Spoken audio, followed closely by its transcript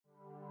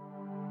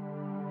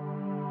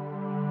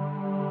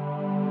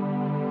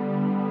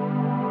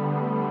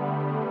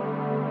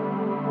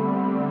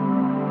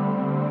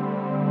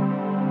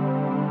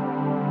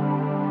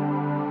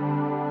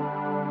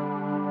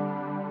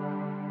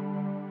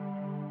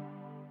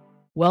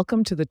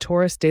Welcome to the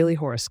Taurus Daily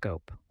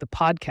Horoscope, the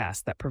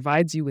podcast that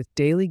provides you with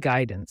daily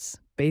guidance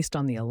based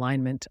on the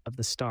alignment of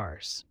the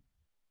stars.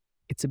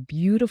 It's a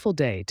beautiful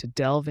day to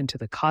delve into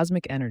the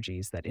cosmic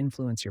energies that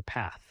influence your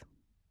path.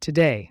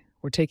 Today,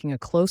 we're taking a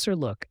closer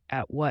look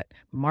at what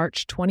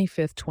March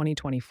 25th,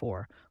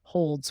 2024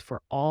 holds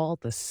for all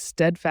the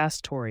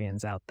steadfast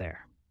Taurians out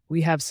there.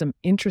 We have some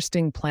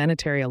interesting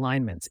planetary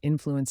alignments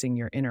influencing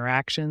your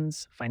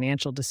interactions,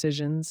 financial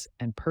decisions,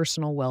 and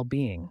personal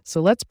well-being.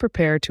 So let's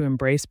prepare to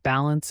embrace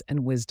balance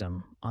and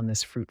wisdom on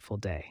this fruitful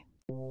day.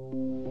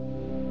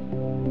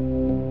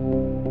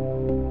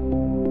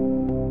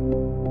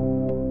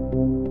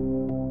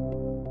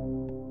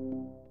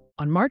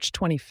 On March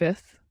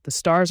 25th, the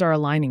stars are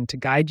aligning to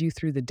guide you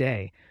through the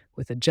day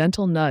with a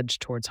gentle nudge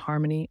towards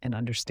harmony and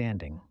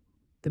understanding.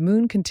 The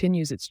moon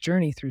continues its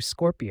journey through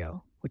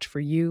Scorpio, which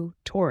for you,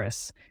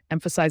 Taurus,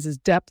 emphasizes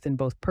depth in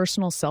both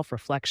personal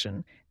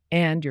self-reflection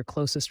and your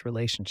closest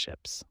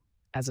relationships.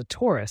 As a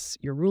Taurus,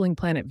 your ruling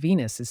planet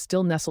Venus is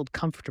still nestled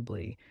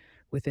comfortably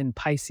within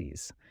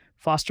Pisces,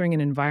 fostering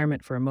an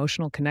environment for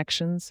emotional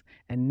connections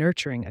and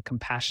nurturing a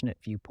compassionate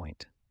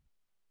viewpoint.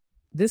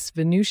 This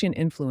Venusian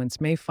influence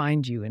may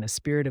find you in a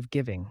spirit of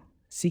giving,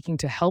 seeking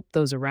to help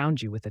those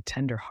around you with a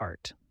tender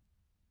heart.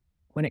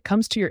 When it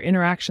comes to your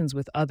interactions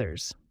with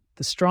others,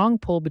 the strong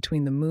pull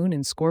between the moon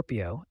in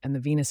Scorpio and the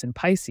Venus in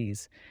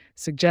Pisces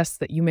suggests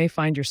that you may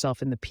find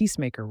yourself in the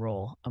peacemaker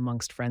role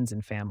amongst friends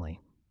and family.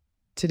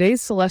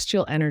 Today's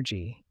celestial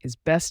energy is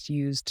best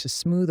used to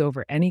smooth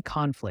over any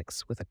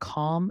conflicts with a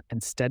calm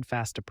and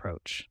steadfast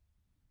approach.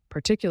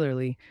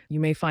 Particularly,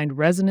 you may find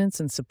resonance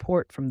and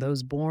support from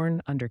those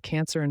born under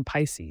Cancer and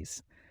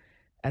Pisces,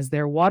 as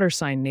their water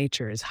sign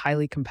nature is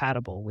highly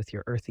compatible with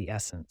your earthy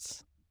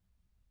essence.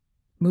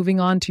 Moving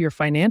on to your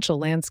financial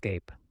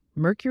landscape,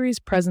 Mercury's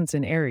presence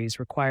in Aries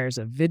requires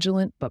a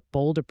vigilant but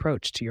bold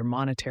approach to your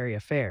monetary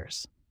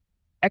affairs.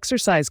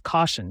 Exercise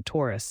caution,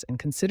 Taurus, and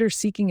consider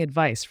seeking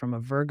advice from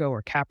a Virgo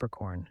or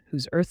Capricorn,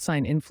 whose earth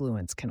sign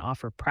influence can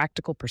offer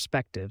practical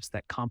perspectives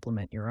that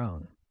complement your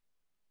own.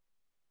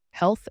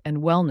 Health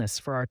and wellness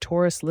for our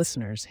Taurus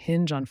listeners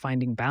hinge on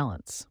finding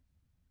balance.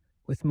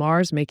 With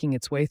Mars making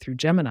its way through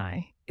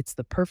Gemini, it's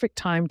the perfect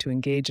time to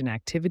engage in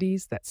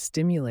activities that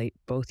stimulate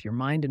both your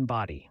mind and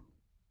body.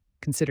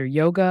 Consider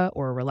yoga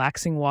or a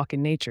relaxing walk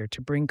in nature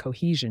to bring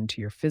cohesion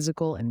to your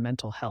physical and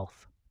mental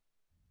health.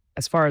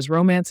 As far as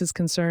romance is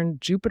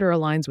concerned, Jupiter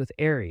aligns with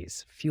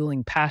Aries,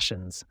 fueling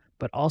passions,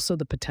 but also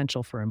the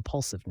potential for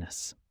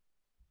impulsiveness.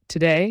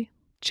 Today,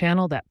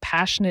 channel that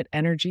passionate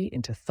energy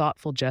into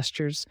thoughtful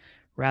gestures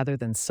rather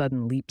than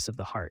sudden leaps of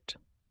the heart.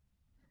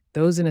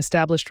 Those in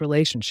established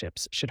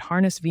relationships should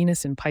harness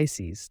Venus in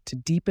Pisces to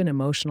deepen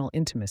emotional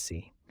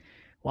intimacy,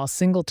 while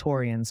single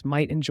Taurians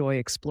might enjoy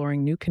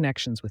exploring new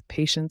connections with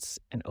patience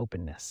and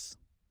openness.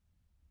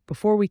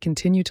 Before we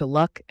continue to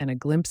luck and a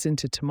glimpse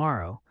into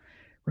tomorrow,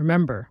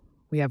 remember,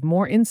 we have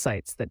more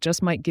insights that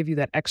just might give you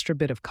that extra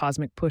bit of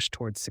cosmic push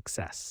towards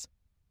success.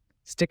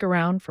 Stick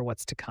around for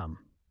what's to come.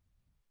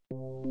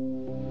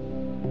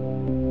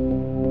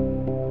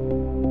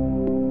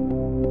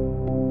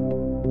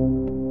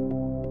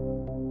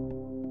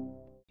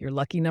 Your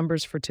lucky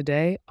numbers for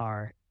today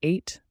are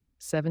 8,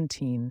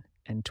 17,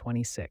 and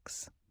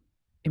 26.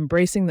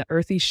 Embracing the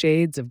earthy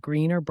shades of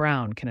green or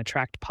brown can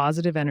attract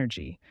positive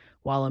energy,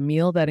 while a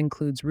meal that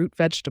includes root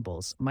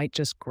vegetables might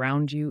just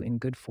ground you in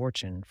good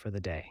fortune for the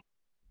day.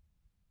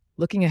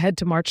 Looking ahead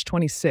to March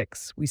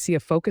 26, we see a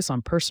focus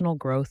on personal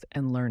growth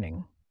and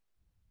learning.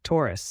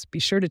 Taurus, be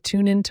sure to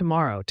tune in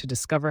tomorrow to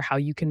discover how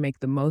you can make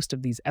the most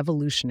of these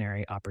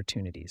evolutionary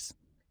opportunities.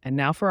 And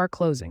now for our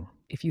closing.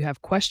 If you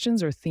have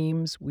questions or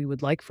themes we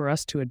would like for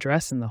us to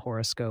address in the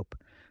horoscope,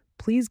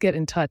 please get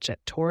in touch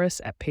at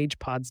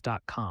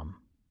taurus@pagepods.com.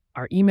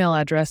 Our email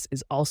address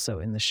is also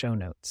in the show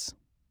notes.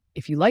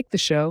 If you like the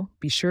show,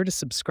 be sure to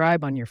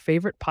subscribe on your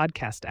favorite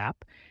podcast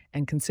app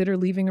and consider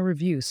leaving a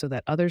review so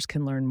that others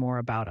can learn more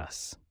about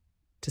us.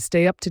 To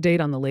stay up to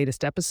date on the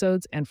latest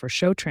episodes and for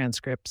show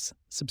transcripts,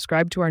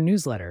 subscribe to our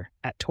newsletter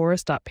at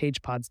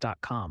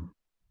taurus.pagepods.com.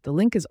 The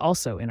link is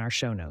also in our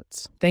show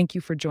notes. Thank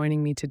you for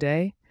joining me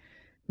today.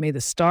 May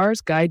the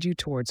stars guide you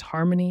towards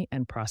harmony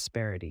and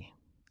prosperity.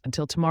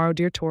 Until tomorrow,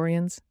 dear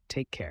Taurians,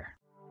 take care.